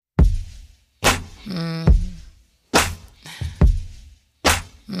Ain't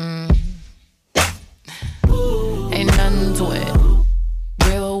nothing to it.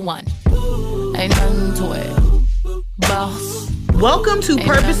 Real one. Ain't nothing to it. Boss. Welcome to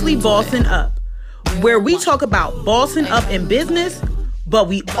Purposely Bossing Up, where we talk about bossing up in business, but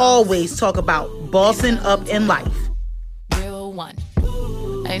we always talk about bossing up in life. Real one.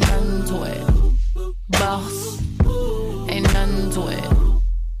 Ain't nothing to it. Boss. Ain't nothing to it.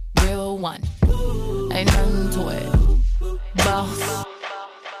 Real one. Ain't nothing to it. Boss.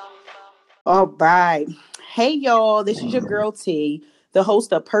 All right. Hey, y'all. This is your girl T, the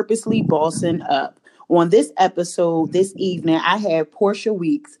host of Purposely Bossing Up. On this episode, this evening, I have Portia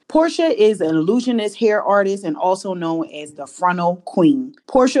Weeks. Portia is an illusionist hair artist and also known as the Frontal Queen.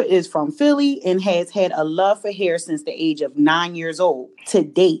 Portia is from Philly and has had a love for hair since the age of 9 years old. To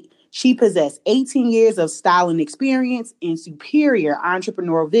date, she possessed 18 years of styling experience and superior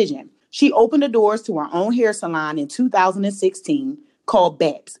entrepreneurial vision. She opened the doors to her own hair salon in 2016 called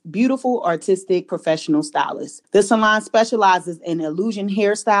BAPS, Beautiful Artistic Professional Stylist. The salon specializes in illusion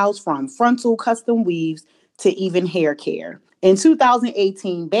hairstyles from frontal custom weaves to even hair care. In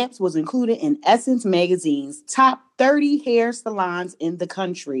 2018, BAPS was included in Essence Magazine's top 30 hair salons in the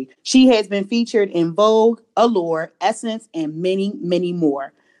country. She has been featured in Vogue, Allure, Essence, and many, many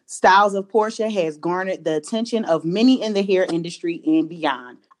more. Styles of Portia has garnered the attention of many in the hair industry and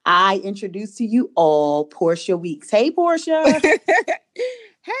beyond. I introduce to you all Portia Weeks. Hey, Portia. Hey,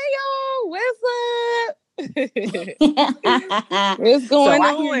 y'all. What's up? What's going on? So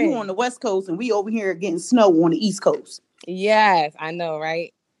I hear you on the West Coast and we over here getting snow on the East Coast. Yes, I know,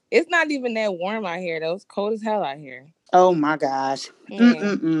 right? It's not even that warm out here, though. It's cold as hell out here. Oh, my gosh.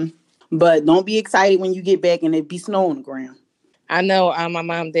 Yeah. But don't be excited when you get back and it be snow on the ground. I know. My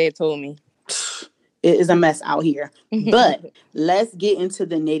mom and dad told me. It is a mess out here. But let's get into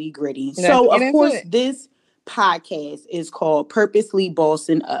the nitty gritty. So, of course, this podcast is called Purposely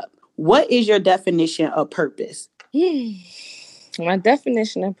Bossing Up. What is your definition of purpose? My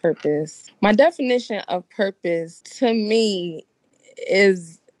definition of purpose. My definition of purpose to me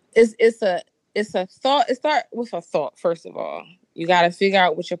is it's a thought. It starts with a thought, first of all. You got to figure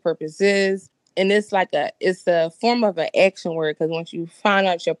out what your purpose is. And it's a form of an action word, because once you find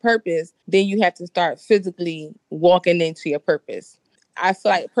out your purpose, then you have to start physically walking into your purpose. I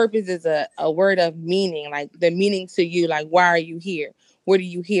feel like purpose is a word of meaning, like the meaning to you, like, why are you here? What are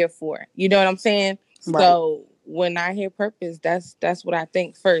you here for? You know what I'm saying? Right. So when I hear purpose, that's what I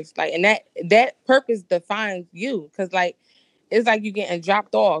think first. Like, and that purpose defines you, because like it's like you getting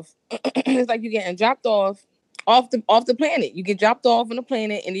dropped off. It's like you getting dropped off the planet. You get dropped off on the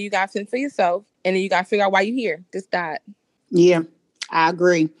planet, and then you got to fend for yourself, and then you got to figure out why you're here. Just that. Yeah, I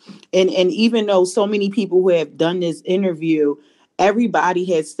agree. And even though so many people who have done this interview, everybody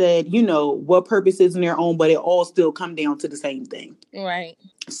has said, you know, what purpose is in their own, but it all still come down to the same thing. Right.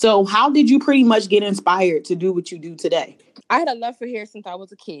 So how did you pretty much get inspired to do what you do today? I had a love for hair since I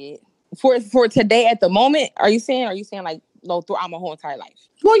was a kid. For today at the moment, are you saying like no, throughout my whole entire life?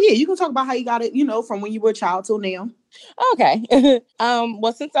 Well, yeah, you can talk about how you got it, you know, from when you were a child till now. Okay.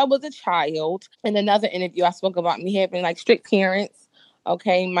 Well, since I was a child, in another interview, I spoke about me having like strict parents.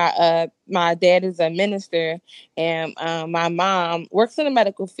 Okay, my dad is a minister, and my mom works in the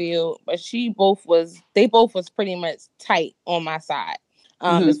medical field, but they both was pretty much tight on my side.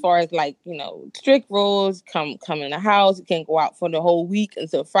 As far as like, you know, strict rules, come in the house, you can't go out for the whole week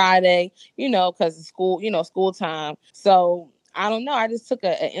until Friday, you know, because of school time. So I don't know. I just took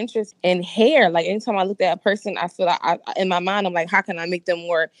an interest in hair. Like anytime I looked at a person, I feel like in my mind, I'm like, how can I make them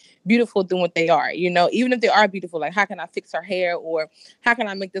more beautiful than what they are? You know, even if they are beautiful, like how can I fix her hair, or how can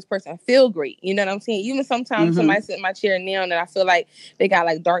I make this person feel great? You know what I'm saying? Even sometimes somebody sit in my chair now and I feel like they got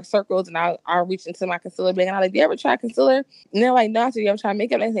like dark circles, and I'll reach into my concealer bag and I'm like, do you ever try concealer? And they're like, no. I said, you ever try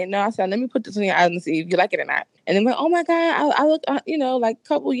makeup? And they say, no. I said, let me put this on your eyes and see if you like it or not. And they're like, oh my God, I look, you know, like a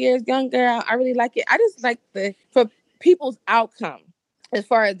couple years younger. I really like it. I just like for people's outcome as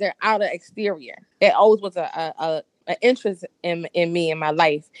far as their outer exterior. It always was a interest in me in my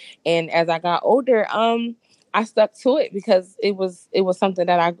life. And as I got older, I stuck to it because it was something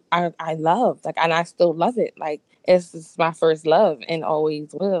that I loved. Like, and I still love it. Like, it's just my first love and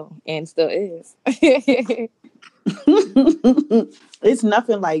always will and still is. It's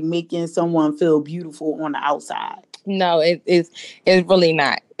nothing like making someone feel beautiful on the outside. No, it's really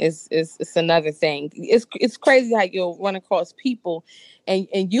not. It's another thing. It's crazy how you'll run across people and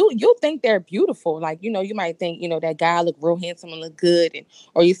you'll think they're beautiful. Like, you know, you might think, you know, that guy look real handsome and look good,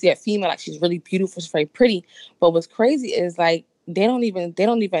 or you see a female like she's really beautiful, she's very pretty. But what's crazy is like they don't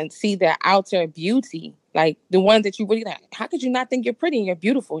even see their outer beauty. Like the ones that you really like, how could you not think you're pretty and you're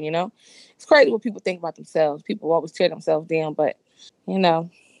beautiful, you know? It's crazy what people think about themselves. People always tear themselves down, but you know,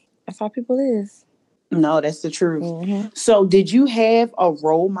 that's how people is. No, that's the truth. Mm-hmm. So, did you have a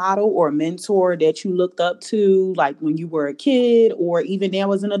role model or a mentor that you looked up to, like when you were a kid or even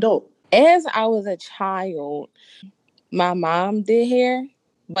now as an adult? As I was a child, my mom did hair,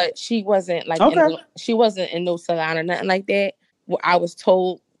 but she wasn't like Okay. she wasn't in no salon or nothing like that. Well, I was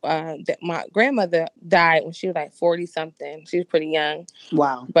told that my grandmother died when she was like 40 something. She was pretty young.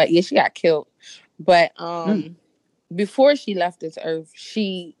 Wow. But yeah, she got killed. But before she left this earth,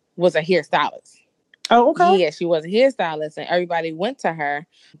 she was a hairstylist. Oh, okay. Yeah, she was a hairstylist, and everybody went to her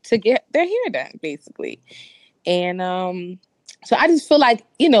to get their hair done, basically. And so I just feel like,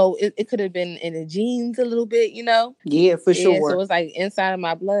 you know, it could have been in the genes a little bit, you know? Yeah, for sure. Yeah, so it's like inside of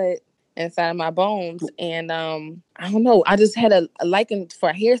my blood, inside of my bones. And I don't know, I just had a liking for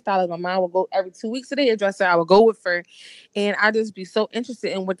a hairstylist. My mom would go every 2 weeks to the hairdresser. I would go with her, and I just be so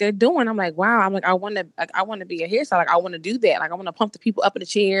interested in what they're doing. I'm like, wow. I'm like, I want to be a hairstylist. Like, I want to do that. Like, I want to pump the people up in the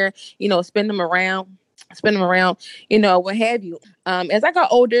chair, you know, spin them around, you know, what have you. As I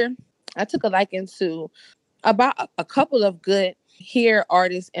got older, I took a liking to about a couple of good hair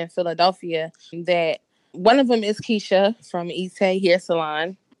artists in Philadelphia. That one of them is Keisha from Ite Hair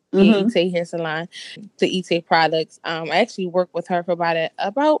Salon. Mm-hmm. Ite Hair Salon, the Ite products. I actually worked with her for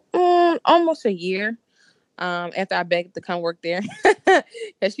about almost a year. After I begged to come work there,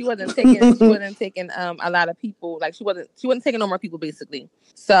 because she wasn't taking a lot of people. Like she wasn't taking no more people, basically.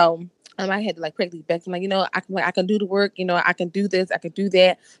 So I had to like quickly beg them, like, you know, I can do the work, you know, I can do this, I can do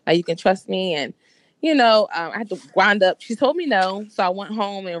that. Like, you can trust me. And you know, I had to wind up. She told me no, so I went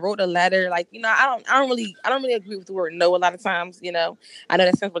home and wrote a letter. Like, you know, I don't really agree with the word no a lot of times. You know, I know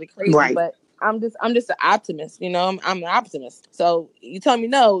that sounds really crazy, Right. but I'm just an optimist. You know, I'm an optimist. So you tell me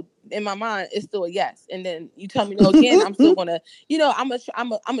no, in my mind it's still a yes, and then you tell me no again, I'm still gonna, you know, I'm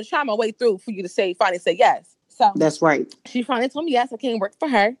gonna try my way through for you to finally say yes. So that's right. She finally told me yes, I came work for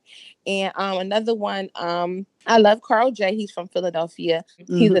her. And another one, I love Carl J. He's from Philadelphia.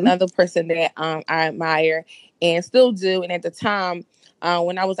 Mm-hmm. He's another person that I admire and still do. And at the time,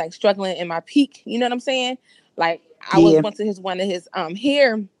 when I was like struggling in my peak, you know what I'm saying? Like I went to one of his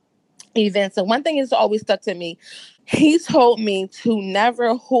hair events. And one thing is always stuck to me. He told me to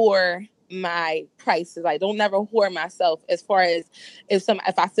never whore my prices. Like, don't never whore myself as far as if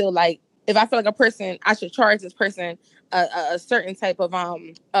I feel like a person, I should charge this person a certain type of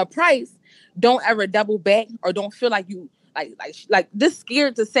a price. Don't ever double back, or don't feel like you like this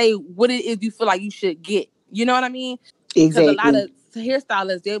scared to say what it is you feel like you should get. You know what I mean? Exactly. Because a lot of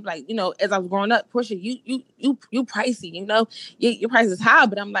hairstylists, they'll be like, you know, as I was growing up, Portia, you pricey, you know, your price is high.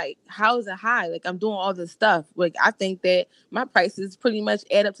 But I'm like, how is it high? Like, I'm doing all this stuff. Like, I think that my prices pretty much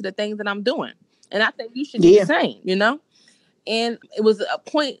add up to the things that I'm doing, and I think you should do the same. You know. And it was a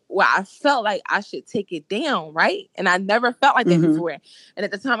point where I felt like I should take it down, right? And I never felt like that before. And at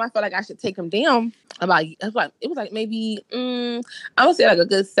the time, I felt like I should take him down. It was like maybe I would say like a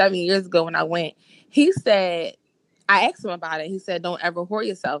good 7 years ago when I went. He said, I asked him about it. He said, "Don't ever whore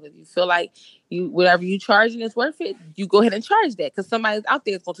yourself. If you feel like whatever you charging is worth it, you go ahead and charge that, because somebody out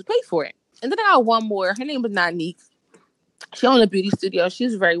there is going to pay for it." And then I got one more. Her name was Nanique. She owned a beauty studio.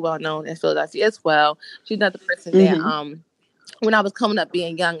 She's very well known in Philadelphia as well. She's another person that when I was coming up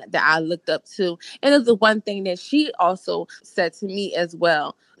being young that I looked up to. And it's the one thing that she also said to me as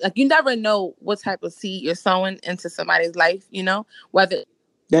well. Like, you never know what type of seed you're sowing into somebody's life, you know, whether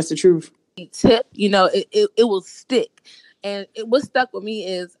that's the truth. Tip, you know, it will stick. And what stuck with me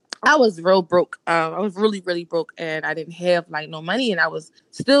is I was real broke. I was really, really broke, and I didn't have like no money, and I was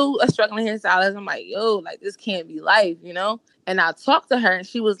still a struggling hairstylist. I'm like, yo, like this can't be life, you know? And I talked to her, and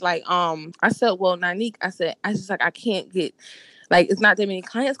she was like, I said, well, Nanique, I just like, I can't get, like, it's not that many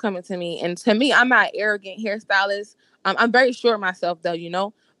clients coming to me. And to me, I'm not an arrogant hairstylist. I'm very sure of myself, though, you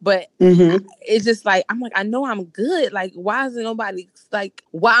know? But it's just like, I'm like, I know I'm good. Like, why isn't nobody, like,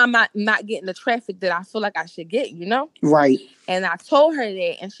 why am I not getting the traffic that I feel like I should get, you know? Right. And I told her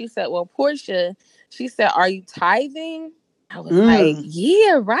that, and she said, well, Portia, she said, are you tithing? I was like,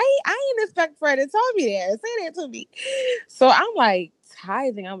 yeah, right? I ain't expect for her to tell me that, say that to me. So I'm like,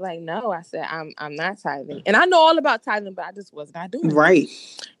 tithing? I'm like, no. I said, I'm not tithing. And I know all about tithing, but I just was not doing it.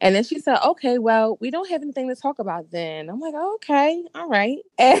 And then she said, okay, well, we don't have anything to talk about then. I'm like, okay, all right.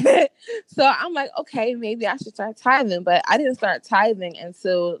 And so I'm like, okay, maybe I should start tithing. But I didn't start tithing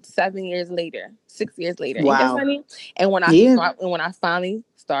until 6 years later. Wow. And when I finally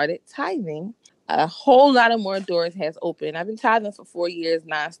started tithing, a whole lot of more doors has opened. I've been tithing for 4 years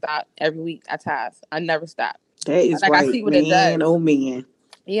nonstop. Every week I tithe. I never stop. That is like, right. I see what it does. Oh, man.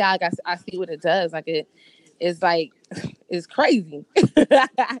 Yeah, like I see what it does. Like it's like it's crazy.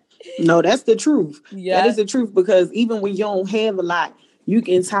 No, that's the truth. That Yeah, is the truth, because even when you don't have a lot, you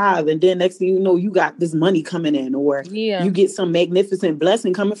can tithe, and then next thing you know, you got this money coming in, or yeah, you get some magnificent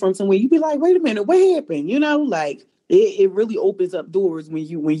blessing coming from somewhere. You be like, wait a minute, what happened? You know, like it really opens up doors when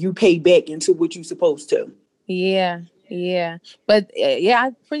you pay back into what you're supposed to. yeah, yeah. But yeah,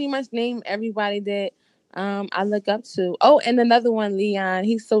 I pretty much named everybody that I look up to. Oh, and another one, Leon.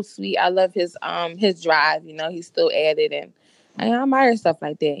 He's so sweet. I love his drive. You know, he's still at it, and I admire stuff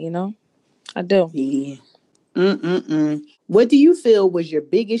like that. You know, I do. Yeah. Mm-mm-mm. What do you feel was your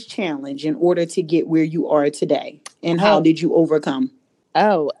biggest challenge in order to get where you are today? And how Oh, did you overcome?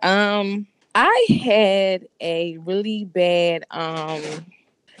 oh. I had a really bad I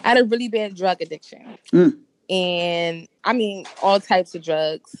had a really bad drug addiction. Mm. And I mean all types of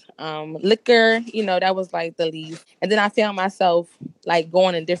drugs. Liquor, you know, that was like the least. And then I found myself like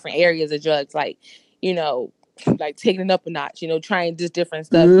going in different areas of drugs, like, you know, like taking it up a notch, you know, trying just different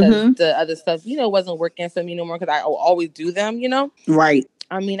stuff because Mm-hmm. the other stuff, you know, wasn't working for me no more because I always do them, you know. Right.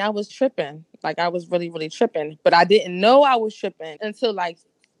 I mean, I was tripping. Like I was really, really tripping. But I didn't know I was tripping until like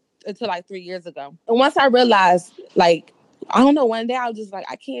 3 years ago. And once I realized, like, I don't know, one day I was just like,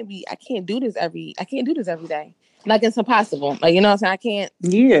 I can't do this every day. Like it's impossible. Like, you know what I'm saying? I can't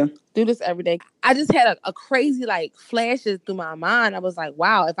Yeah. do this every day. I just had a crazy like flashes through my mind. I was like,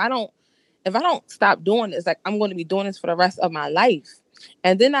 wow, if I don't stop doing this, like I'm going to be doing this for the rest of my life.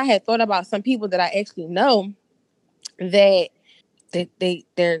 And then I had thought about some people that I actually know that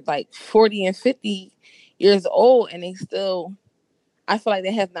they're like 40 and 50 years old and I feel like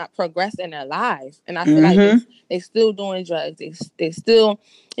they have not progressed in their lives, and I feel like Mm-hmm. they still doing drugs. They still,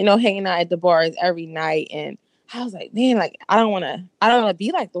 you know, hanging out at the bars every night. And I was like, man, like I don't wanna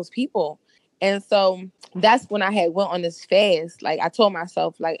be like those people. And so that's when I had went on this fast. Like I told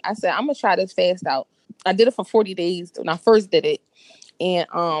myself, like I said, I'm gonna try this fast out. I did it for 40 days when I first did it,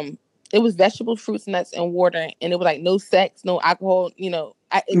 and it was vegetables, fruits, nuts, and water, and it was like no sex, no alcohol. You know,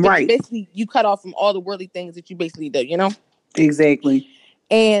 but Right. basically you cut off from all the worldly things that you basically do. You know. Exactly.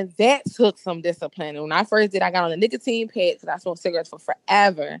 And that took some discipline. And when I first did, I got on the nicotine patch because I smoked cigarettes for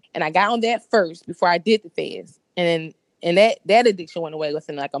forever. And I got on that first before I did the fast. And that addiction went away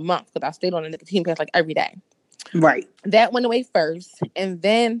within like a month because I stayed on the nicotine patch like every day. Right. That went away first. And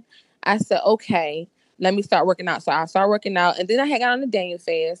then I said, okay, let me start working out. So I started working out. And then I had got on the Daniel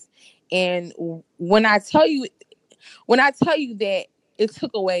fast. And when I tell you that it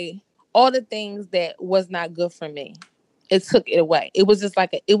took away all the things that was not good for me, it took it away. It was just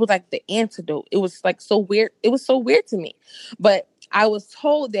like it was like the antidote. It was like so weird. It was so weird to me. But I was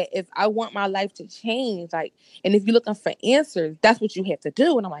told that if I want my life to change, like, and if you're looking for answers, that's what you have to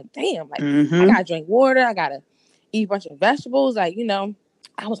do. And I'm like, damn, like I Mm-hmm. gotta drink water, I gotta eat a bunch of vegetables, like, you know.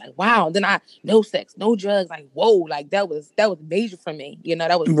 I was like, wow. And then no sex, no drugs, like, whoa, like that was major for me. You know,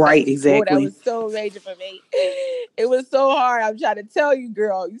 that Right. was whoa, that Exactly. was so major for me. It was so hard. I'm trying to tell you,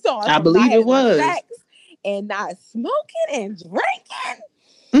 girl. You saw us I from not believe it having was. sex and not smoking and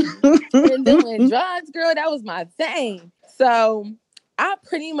drinking and doing drugs, girl. That was my thing. So I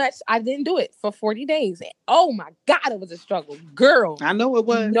didn't do it for 40 days. And oh my God, it was a struggle. Girl. I know it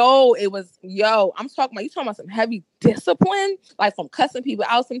was. No, it was I'm talking about some heavy discipline, like from cussing people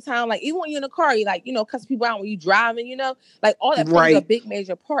out sometimes. Like even when you're in the car, you like, you know, cussing people out when you driving, you know, like all that plays a Right. big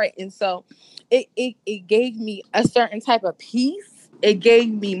major part. And so it gave me a certain type of peace. It gave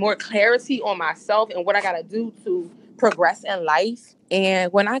me more clarity on myself and what I gotta do to progress in life.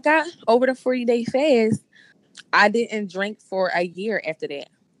 And when I got over the 40-day fast, I didn't drink for a year after that.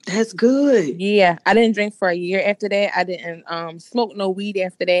 That's good. Yeah, I didn't drink for a year after that. I didn't smoke no weed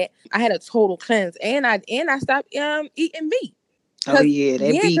after that. I had a total cleanse, and I stopped eating meat. Oh Cause yeah,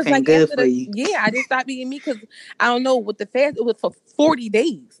 that yeah, beef cause ain't like good after for you. I just stopped eating meat because I don't know with the fast it was for 40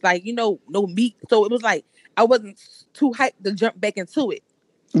 days, like, you know, no meat, so it was like I wasn't too hyped to jump back into it.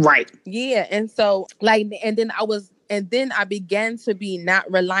 Right. Yeah, and so like, and then I began to be not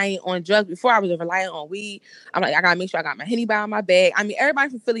reliant on drugs. Before I was reliant on weed. I'm like, I gotta make sure I got my Henny by my bag. I mean, everybody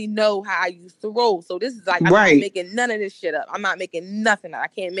from Philly know how I used to roll, so this is like I'm not Right. making none of this shit up. I'm not making nothing up. I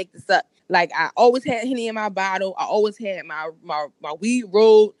can't make this up. Like I always had Henny in my bottle. I always had my weed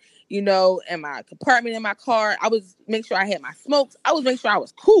rolled, you know, and my compartment in my car. I was make sure I had my smokes. I was make sure I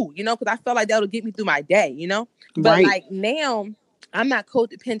was cool, you know, because I felt like that would get me through my day, you know. But Right. like now, I'm not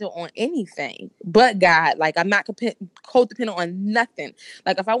codependent on anything but God. Like, I'm not codependent on nothing.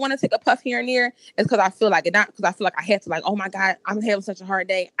 Like, if I want to take a puff here and there, it's because I feel like it, not because I feel like I have to. Like, oh my God, I'm having such a hard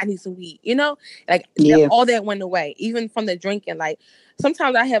day. I need some weed. You know, like all that went away, even from the drinking. Like,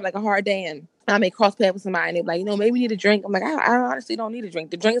 sometimes I have like a hard day and I may cross paths with somebody and they're like, you know, maybe we need a drink. I'm like, I honestly don't need a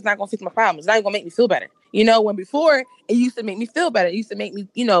drink. The drink is not going to fix my problems. It's not even going to make me feel better. You know, when before it used to make me feel better. It used to make me,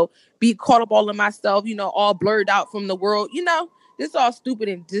 you know, be caught up all in myself, you know, all blurred out from the world. You know, this all stupid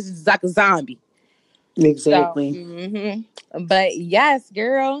and just like a zombie. Exactly. So, but yes,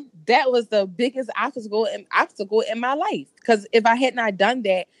 girl, that was the biggest obstacle in my life. Because if I had not done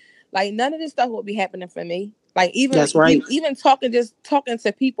that, like, none of this stuff would be happening for me. Like, even that's right. Even talking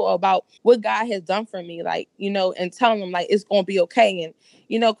to people about what God has done for me, like, you know, and telling them like it's gonna be okay, and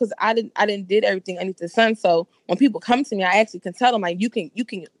you know, because I didn't did everything underneath the sun. So when people come to me, I actually can tell them like you can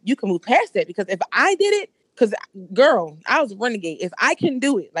move past that, because if I did it, because girl, I was a renegade. If I can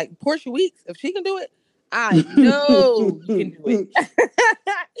do it, like Portia Weeks, if she can do it, I know you can do it.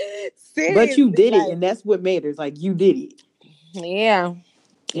 But you did like, it, and that's what matters. Like, you did it. Yeah.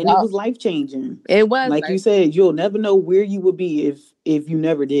 And it was life-changing. It was. Like you said, you'll never know where you would be if you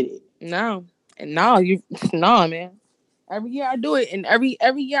never did it. No, man. Every year I do it, and every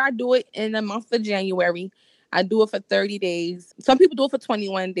year I do it in the month of January. I do it for 30 days. Some people do it for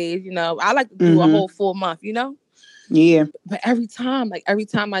 21 days, you know. I like to do a whole full month, you know? Yeah. But every time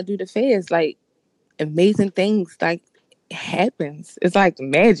I do the fast, like, amazing things, like, happens. It's like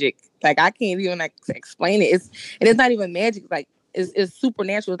magic. Like, I can't even, like, explain it. It's not even magic. Like, it's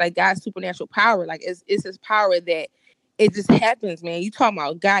supernatural. It's like God's supernatural power. Like, it's his power that it just happens, man. You talking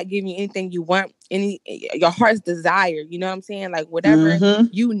about God giving you anything you want, your heart's desire. You know what I'm saying? Like, whatever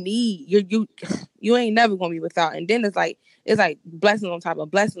you need, you ain't never gonna be without. And then it's like blessings on top of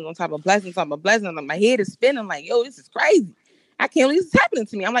blessings on top of blessings on top of blessings. And my head is spinning. Like, yo, this is crazy. I can't believe this is happening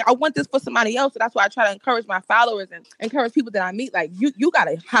to me. I'm like, I want this for somebody else. So that's why I try to encourage my followers and encourage people that I meet. Like, you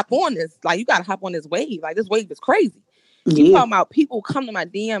gotta hop on this. Like, you gotta hop on this wave. Like, this wave is crazy. Yeah. You talking about people come to my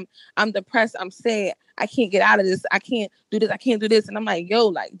DM, I'm depressed, I'm sad, I can't get out of this, I can't do this, I can't do this. And I'm like, yo,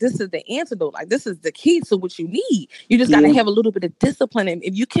 like, this is the antidote. Like, this is the key to what you need. You just gotta have a little bit of discipline. And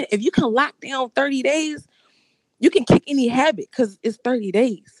if you can lock down 30 days, you can kick any habit, because it's 30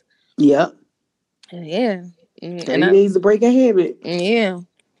 days. Yep. Yeah. 30 days to break a habit. Yeah.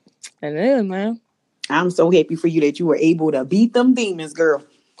 It is, man. I'm so happy for you that you were able to beat them demons, girl.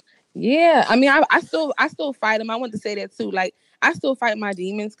 Yeah, I mean, I still fight them. I want to say that too. Like, I still fight my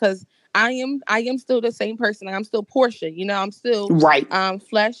demons, because I am still the same person. I'm still Portia, you know. I'm still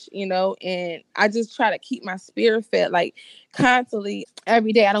flesh, you know. And I just try to keep my spirit fed, like, constantly,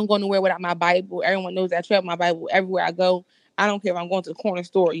 every day. I don't go nowhere without my Bible. Everyone knows that I travel my Bible everywhere I go. I don't care if I'm going to the corner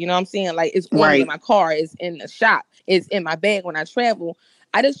store. You know what I'm saying? Like, it's on in my car. It's in the shop. It's in my bag when I travel.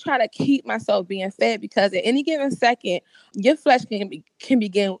 I just try to keep myself being fed, because at any given second, your flesh can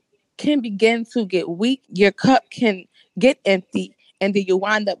begin to get weak. Your cup can get empty, and then you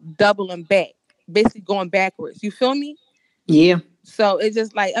wind up doubling back, basically going backwards. You feel me? Yeah. So it's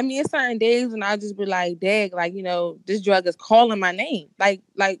just like, I mean, it's certain days when I just be like, dag, like, you know, this drug is calling my name. Like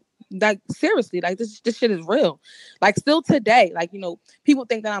seriously, like, this shit is real. Like, still today, like, you know, people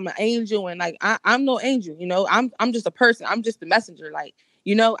think that I'm an angel, and like, I'm no angel, you know. I'm just a person. I'm just the messenger. Like,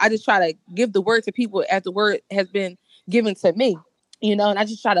 you know, I just try to give the word to people as the word has been given to me. You know, and I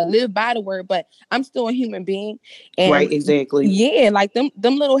just try to live by the word, but I'm still a human being. And right, exactly. Yeah, like them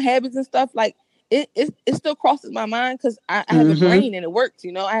little habits and stuff, like it still crosses my mind, because I have a brain and it works,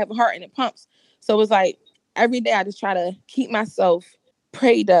 you know. I have a heart and it pumps. So it's like every day I just try to keep myself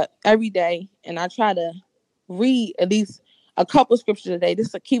prayed up every day, and I try to read at least a couple scriptures a day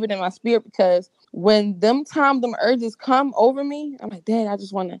just to keep it in my spirit, because when them urges come over me, I'm like, Dad, I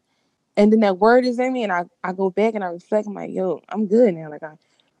just want to. And then that word is in me, and I go back and I reflect. I'm like, yo, I'm good now.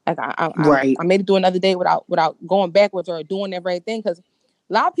 I made it through another day without going backwards or doing that very thing. Because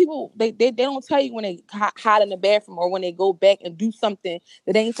a lot of people, they don't tell you when they hide in the bathroom or when they go back and do something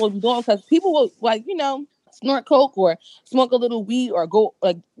that they ain't supposed to be doing. Because people will, like, you know, snort coke or smoke a little weed or go,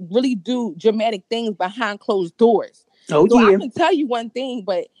 like, really do dramatic things behind closed doors. Oh, so yeah. I can tell you one thing,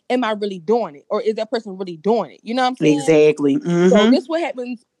 but am I really doing it? Or is that person really doing it? You know what I'm saying? Exactly. So this what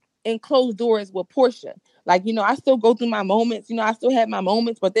happens in closed doors with Portia. Like, you know, I still go through my moments. You know, I still have my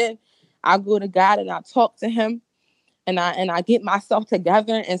moments, but then I go to God and I talk to him, and I get myself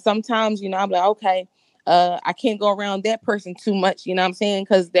together. And sometimes, you know, I'm like, okay, I can't go around that person too much. You know what I'm saying?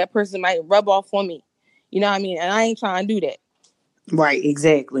 Because that person might rub off on me. You know what I mean? And I ain't trying to do that. Right,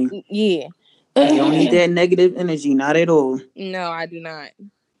 exactly. Yeah. You don't need that negative energy, not at all. No, I do not.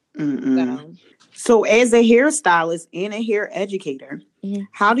 Mm-mm. So as a hairstylist and a hair educator,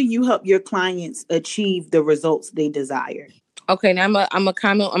 how do you help your clients achieve the results they desire? Okay, now I'm a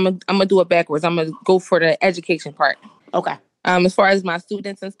comment. I'm gonna do it backwards. I'm gonna go for the education part. Okay. As far as my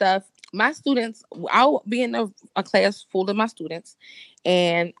students and stuff, my students, I'll be in a class full of my students,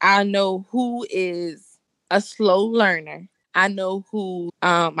 and I know who is a slow learner. I know who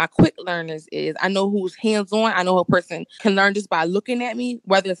my quick learners is. I know who's hands on. I know a person can learn just by looking at me,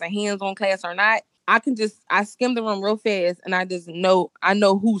 whether it's a hands on class or not. I skim the room real fast, and I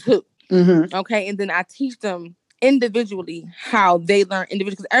know who's who. Mm-hmm. Okay, and then I teach them individually how they learn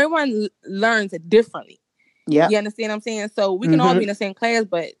individually, because everyone learns it differently. Yeah. You understand what I'm saying? So we can all be in the same class,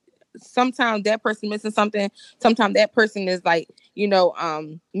 but sometimes that person missing something. Sometimes that person is like,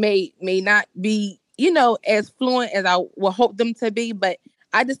 may not be, as fluent as I would hope them to be. But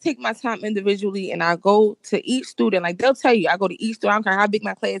I just take my time individually, and I go to each student. Like they'll tell you, I go to each student. I don't care how big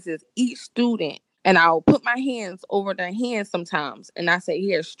my class is. Each student. And I'll put my hands over their hands sometimes. And I say,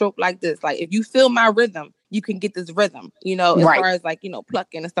 here, stroke like this. Like, if you feel my rhythm, you can get this rhythm, as far as like,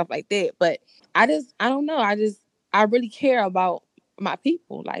 plucking and stuff like that. But I don't know. I really care about my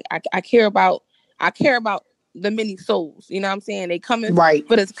people. Like, I care about the many souls. You know what I'm saying? They coming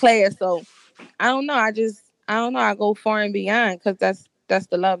for this class. So I don't know. I don't know. I go far and beyond, because that's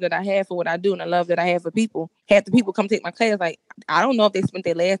the love that I have for what I do, and the love that I have for people. Half the people come take my class, like, I don't know if they spent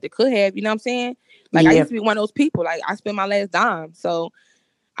their last. They could have, you know what I'm saying? Like, I used to be one of those people. Like, I spent my last dime. So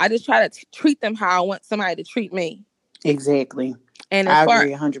I just try to treat them how I want somebody to treat me. Exactly. And I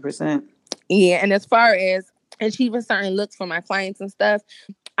agree 100%. Yeah. And as far as achieving certain looks for my clients and stuff,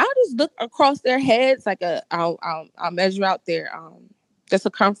 I'll just look across their heads. Like I'll measure out the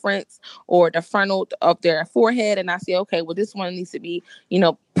circumference or the frontal of their forehead, and I say, okay, well, this one needs to be,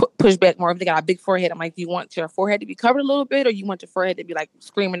 pushed back more. If they got a big forehead, I'm like, do you want your forehead to be covered a little bit, or you want your forehead to be like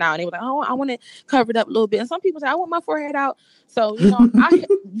screaming out? And they were like, oh, I want it covered up a little bit. And some people say, I want my forehead out. So,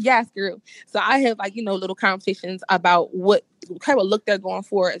 yes, girl. So I have little conversations about what kind of look they're going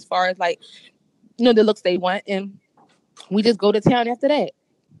for, as far as like, the looks they want, and we just go to town after that.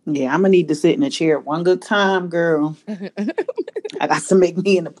 Yeah, I'm gonna need to sit in a chair one good time, girl. I got to make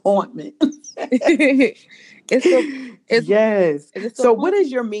me an appointment. Yes. So what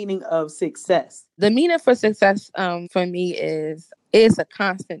is your meaning of success? The meaning for success for me is it's a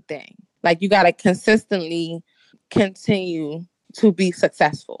constant thing. Like, you got to consistently continue to be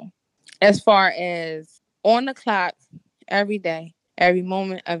successful. As far as on the clock, every day, every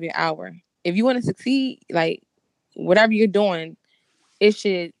moment of your hour. If you want to succeed, like, whatever you're doing, it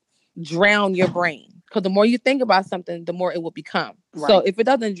should drown your brain. Because the more you think about something, the more it will become. Right. So if it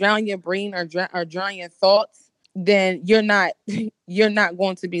doesn't drown your brain or drown your thoughts, then you're not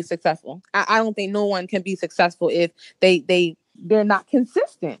going to be successful. I don't think no one can be successful if they're not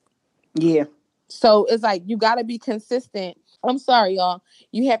consistent. Yeah. So it's like, you got to be consistent. I'm sorry, y'all.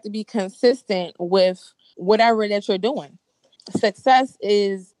 You have to be consistent with whatever that you're doing. Success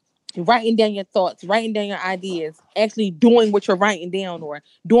is writing down your thoughts, writing down your ideas, actually doing what you're writing down, or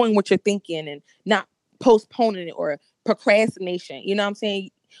doing what you're thinking, and not postponing it or procrastination. You know what I'm saying?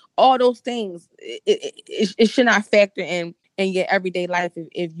 All those things, it should not factor in your everyday life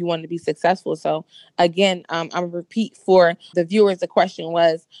if you want to be successful. So again, I'm gonna repeat for the viewers. The question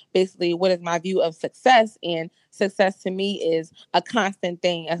was basically, what is my view of success? And success to me is a constant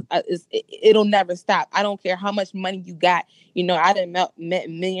thing. It'll never stop. I don't care how much money you got. I done met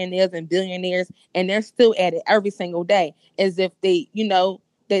millionaires and billionaires, and they're still at it every single day, as if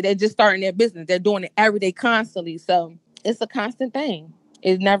they're just starting their business. They're doing it every day, constantly. So it's a constant thing.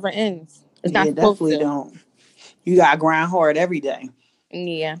 It never ends. It's not supposed definitely to. Don't. You got to grind hard every day.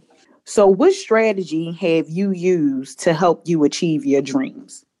 Yeah. So what strategy have you used to help you achieve your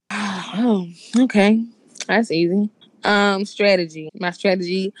dreams? Oh, okay. That's easy. Strategy. My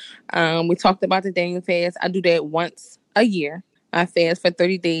strategy, we talked about the Daniel fast. I do that once a year. I fast for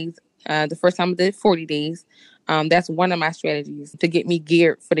 30 days. The first time I did 40 days. That's one of my strategies to get me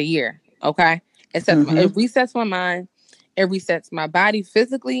geared for the year. Okay. It resets my mind. It resets my body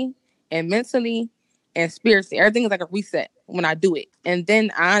physically and mentally and spiritually. Everything is like a reset when I do it. And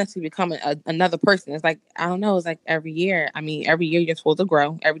then I honestly become another person. It's like, I don't know. It's like every year. I mean, every year you're supposed to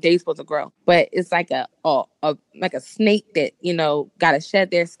grow. Every day you're supposed to grow. But it's like a snake that, got to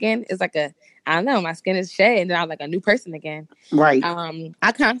shed their skin. It's like I don't know. My skin is shed, and then I'm like a new person again. Right.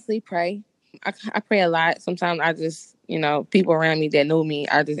 I constantly pray. I pray a lot. Sometimes I just, people around me that know me,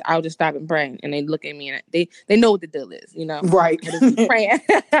 I'll just stop and pray, and they look at me and they know what the deal is. Right. I just be praying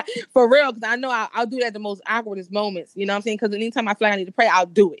for real, because I know I'll do that at the most awkwardest moments. You know what I'm saying? Because anytime I feel like I need to pray, I'll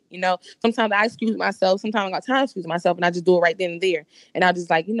do it. Sometimes I excuse myself. Sometimes I got time to excuse myself, and I just do it right then and there. And I just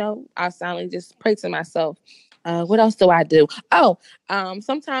like, I'll silently just pray to myself. What else do I do? Oh,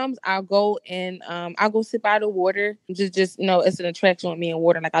 sometimes I'll go sit by the water. Just it's an attraction with me and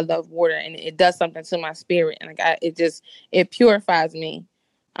water. Like, I love water, and it does something to my spirit, and like it purifies me,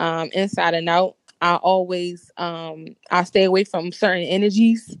 inside and out. I always I stay away from certain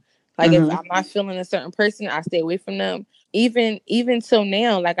energies. Like, if I'm not feeling a certain person, I stay away from them. Even till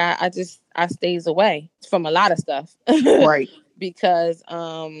now, like I stays away from a lot of stuff. Right. Because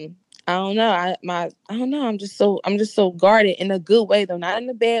I don't know. I don't know. I'm just so guarded in a good way, though, not in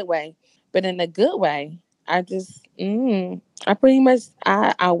a bad way, but in a good way. I just I pretty much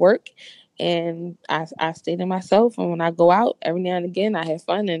I work, and I stay to myself, and when I go out every now and again, I have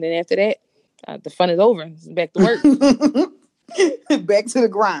fun, and then after that, the fun is over. It's back to work. Back to the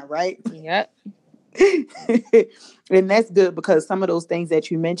grind, right? Yep. And that's good, because some of those things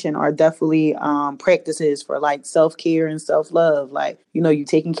that you mentioned are definitely practices for like self-care and self-love. Like, you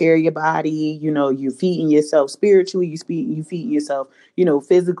taking care of your body, you feeding yourself spiritually, you feeding yourself,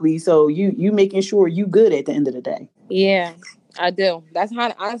 physically. So you making sure you good at the end of the day. Yeah, I do. That's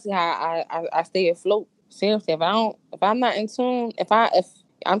honestly how I stay afloat. Seriously, if I'm not in tune, if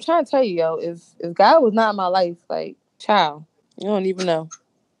I'm trying to tell you, yo, if God was not in my life, like, child, you don't even know.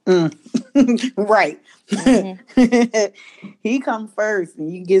 Right. Mm-hmm. He come first,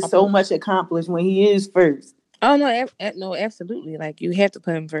 and you get so much accomplished when he is first. Oh no, no, absolutely. Like, you have to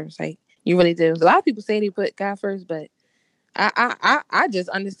put him first. Like, you really do. A lot of people say they put God first, but I just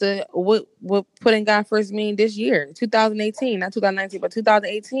understood what putting God first mean this year, 2018, not 2019, but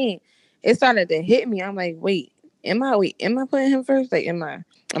 2018. It started to hit me. I'm like, am I putting him first? Like, am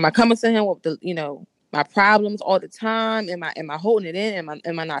I coming to him with my problems all the time? Am I holding it in?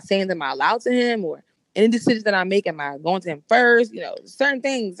 Am I not saying them out loud to him? Or any decisions that I make, am I going to him first? Certain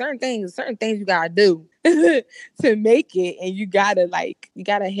things you gotta do to make it, and you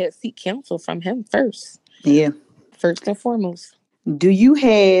gotta seek counsel from him first. Yeah. First and foremost. Do you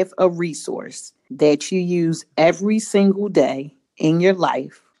have a resource that you use every single day in your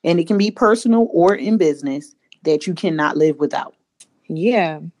life, and it can be personal or in business, that you cannot live without?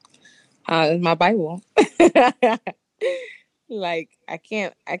 Yeah. My Bible. Like, I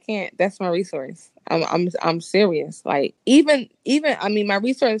can't, that's my resource. I'm serious. Like, even, I mean, my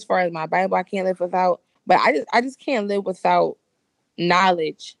resource as far as my Bible, I can't live without, but I just can't live without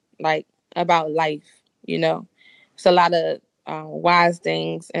knowledge, like, about life. It's a lot of wise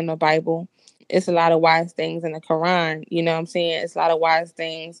things in the Bible. It's a lot of wise things in the Quran. You know what I'm saying? It's a lot of wise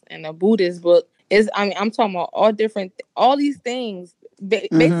things in the Buddhist book. I'm talking about all these things.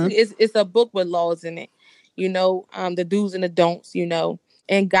 Basically, it's a book with laws in it. The do's and the don'ts.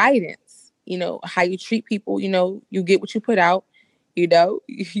 And guidance. How you treat people. You get what you put out.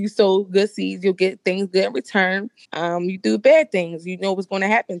 You sow good seeds, you'll get things good in return. You do bad things, you know what's going to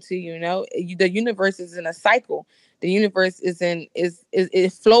happen to you. The universe is in a cycle. The universe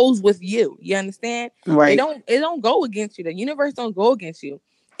it flows with you. You understand? Right. It don't go against you. The universe don't go against you.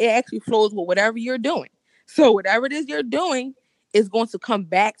 It actually flows with whatever you're doing. So whatever it is you're doing is going to come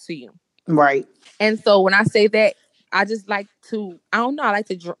back to you. Right. And so when I say that, I just like to, I don't know, I like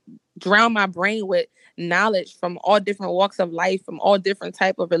to drown my brain with knowledge from all different walks of life, from all different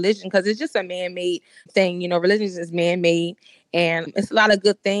type of religion, because it's just a man-made thing. Religion is man-made, and it's a lot of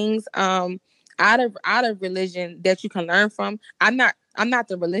good things out of religion that you can learn from. I'm not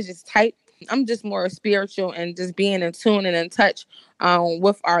the religious type. I'm just more spiritual and just being in tune and in touch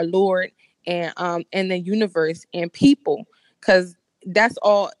with our Lord and the universe and people, because that's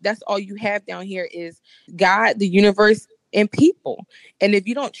all you have down here is God, the universe, and people. And if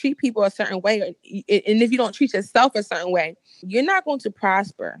you don't treat people a certain way, and if you don't treat yourself a certain way, you're not going to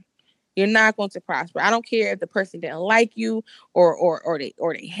prosper. You're not going to prosper. I don't care if the person didn't like you or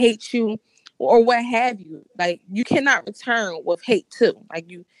they hate you or what have you. Like, you cannot return with hate too. Like,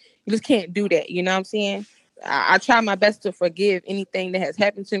 you just can't do that. You know what I'm saying? I try my best to forgive anything that has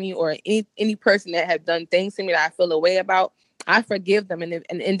happened to me, or any person that has done things to me that I feel a way about. I forgive them. And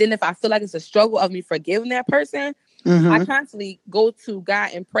then if I feel like it's a struggle of me forgiving that person, I constantly go to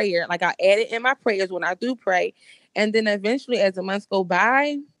God in prayer. Like, I add it in my prayers when I do pray. And then eventually, as the months go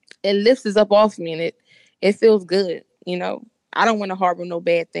by, it lifts us up off me, and it feels good. I don't want to harbor no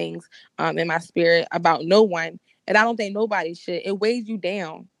bad things in my spirit about no one. And I don't think nobody should. It weighs you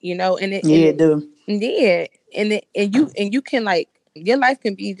down, and it do. Yeah. And you can, like, your life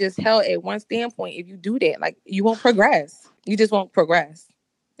can be just held at one standpoint if you do that. Like, you won't progress. You just won't progress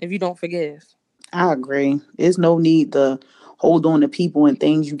if you don't forgive. I agree. There's no need to hold on to people and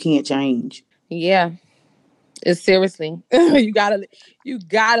things you can't change. Yeah. It's seriously. You gotta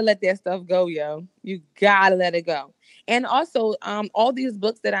let that stuff go, yo. You gotta let it go. And also, all these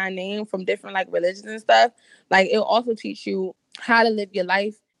books that I named from different like religions and stuff, like it'll also teach you how to live your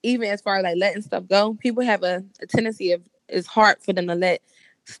life, even as far as like letting stuff go. People have a tendency of it's hard for them to let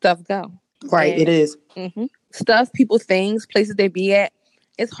stuff go. Right, it And is. stuff, people, things, places they be at,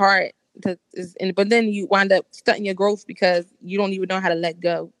 it's hard but then you wind up stunting your growth because you don't even know how to let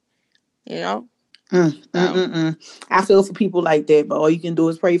go, you know? I feel for people like that, but all you can do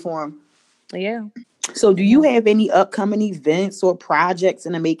is pray for them. Yeah. So, do you have any upcoming events or projects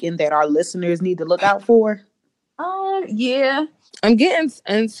in the making that our listeners need to look out for? Yeah. I'm getting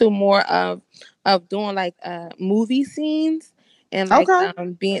into more of doing like movie scenes and like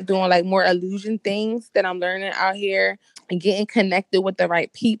Okay. doing like more illusion things that I'm learning out here and getting connected with the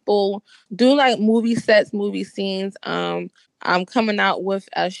right people. Do like movie sets, movie scenes. I'm coming out with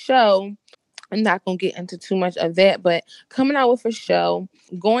a show. I'm not gonna get into too much of that, but coming out with a show,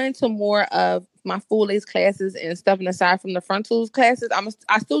 going into more of my full days classes and stepping aside from the frontals classes.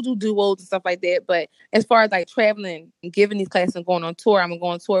 I still do duos and stuff like that, but as far as like traveling, giving these classes and going on tour, I'm gonna go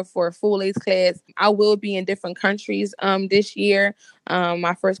on tour for a full days class. I will be in different countries this year.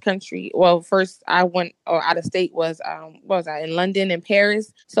 My first country, well, first I went or out of state was what was I in London and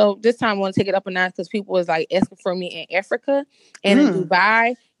Paris. So this time I want to take it up a notch because people was like asking for me in Africa and in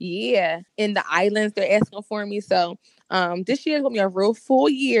Dubai. Yeah, in the islands they're asking for me. So this year is gonna be a real full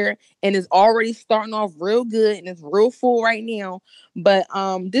year and it's already starting off real good and it's real full right now. But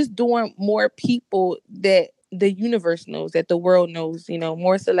just doing more people that the universe knows, that the world knows, you know,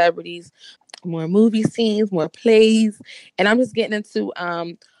 more celebrities, more movie scenes, more plays. And I'm just getting into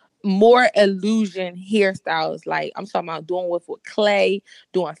more illusion hairstyles. Like I'm talking about doing with clay,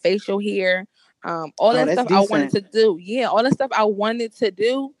 doing facial hair, all Oh, that that's stuff I wanted decent. to do. Yeah, all that stuff I wanted to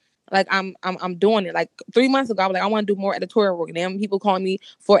do. Like I'm doing it. Like 3 months ago, I was like, I want to do more editorial work. Now people calling me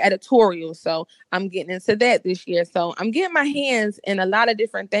for editorial. So I'm getting into that this year. So I'm getting my hands in a lot of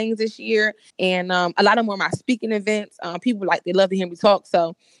different things this year. And a lot of more of my speaking events. People like they love to hear me talk.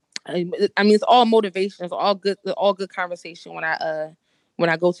 So I mean, it's all motivation. It's all good conversation when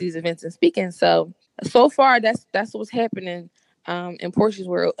I go to these events and speaking. So far, that's what's happening in Portia's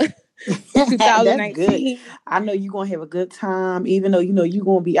world. That's good. 2019. I know you're gonna have a good time, even though you know you're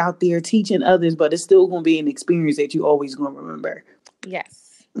gonna be out there teaching others, but it's still gonna be an experience that you always gonna remember.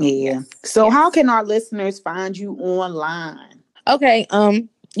 Yes. Yeah. Yes. So Yes. how can our listeners find you online? Okay.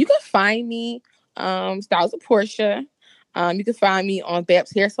 You can find me, Styles of Portia. You can find me on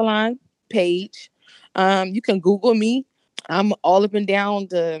Babs Hair Salon page. You can Google me. I'm all up and down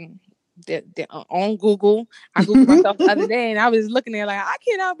on Google. I Googled myself the other day and I was looking there like, I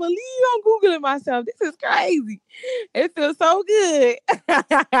cannot believe I'm Googling myself. This is crazy. It feels so good.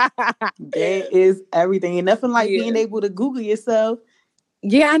 That is everything. And nothing like Yeah. being able to Google yourself.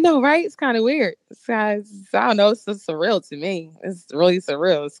 Yeah, I know, right? It's kind of weird. I don't know. It's just surreal to me. It's really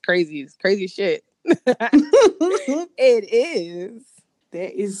surreal. It's crazy. It's crazy shit. It is.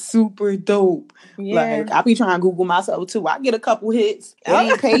 That is super dope. Yeah. Like I be trying to Google myself too. I get a couple hits. It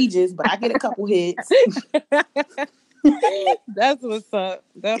ain't pages, but I get a couple hits. That's what's up.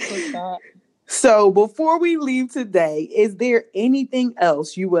 That's what's up. So before we leave today, is there anything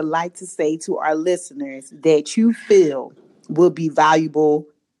else you would like to say to our listeners that you feel will be valuable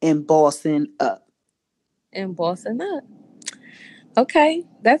in bossing up? And bossing up. Okay,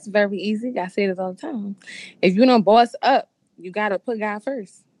 that's very easy. I say this all the time. If you don't boss up, you gotta put God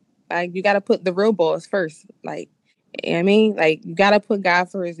first. Like you gotta put the real boss first. Like, you know what I mean? Like you gotta put God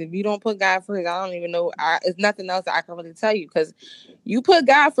first. If you don't put God first, I don't even know. It's nothing else that I can really tell you because you put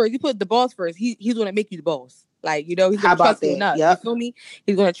God first. You put the boss first. He's gonna make you the boss. Like he's How gonna about trust you that? enough. Yep. You feel me?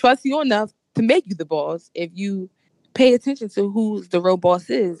 He's gonna trust you enough to make you the boss if you pay attention to who the real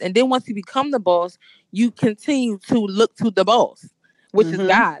boss is. And then once you become the boss, you continue to look to the boss, which is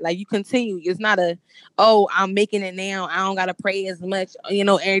God. Like you continue. It's not I'm making it now. I don't gotta pray as much.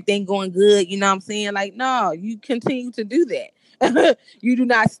 Everything going good. You know what I'm saying? Like, no, you continue to do that. You do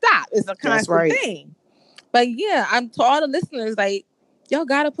not stop. It's a constant thing. But yeah, I'm to all the listeners, like, y'all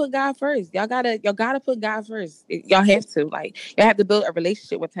gotta put God first. Y'all gotta put God first. Y'all have to. Like, y'all have to build a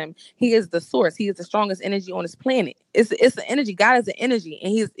relationship with him. He is the source. He is the strongest energy on this planet. It's an energy. God is an energy.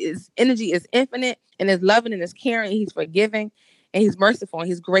 And his energy is infinite and is loving and is caring. And he's forgiving and he's merciful and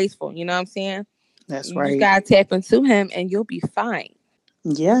he's graceful. You know what I'm saying? That's You just right. gotta tap into him and you'll be fine.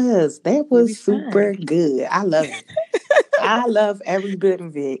 Yes, that was super good. I love it. I love every bit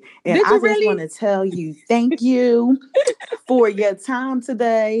of it. And Did I you just really? want to tell you, thank you for your time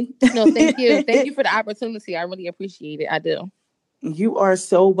today. No, thank you. Thank you for the opportunity. I really appreciate it. I do. You are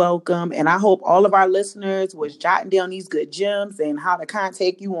so welcome. And I hope all of our listeners was jotting down these good gems and how to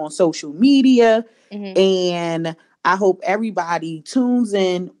contact you on social media. Mhm. And I hope everybody tunes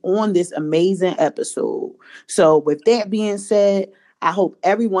in on this amazing episode. So with that being said, I hope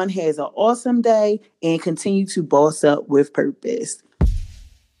everyone has an awesome day and continue to boss up with purpose.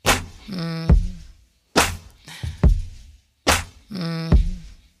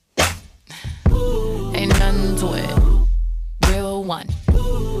 Ain't nothing to it. Real one.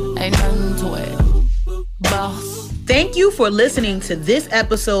 Ain't nothing to it. Boss. Thank you for listening to this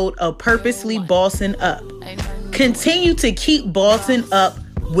episode of Purposely Bossing Up. Continue to keep bossing up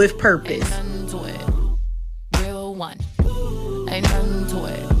with purpose. Ain't nothing to it. Real one. Ain't nothing to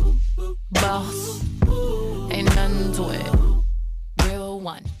it. Boss. Ain't nothing to it.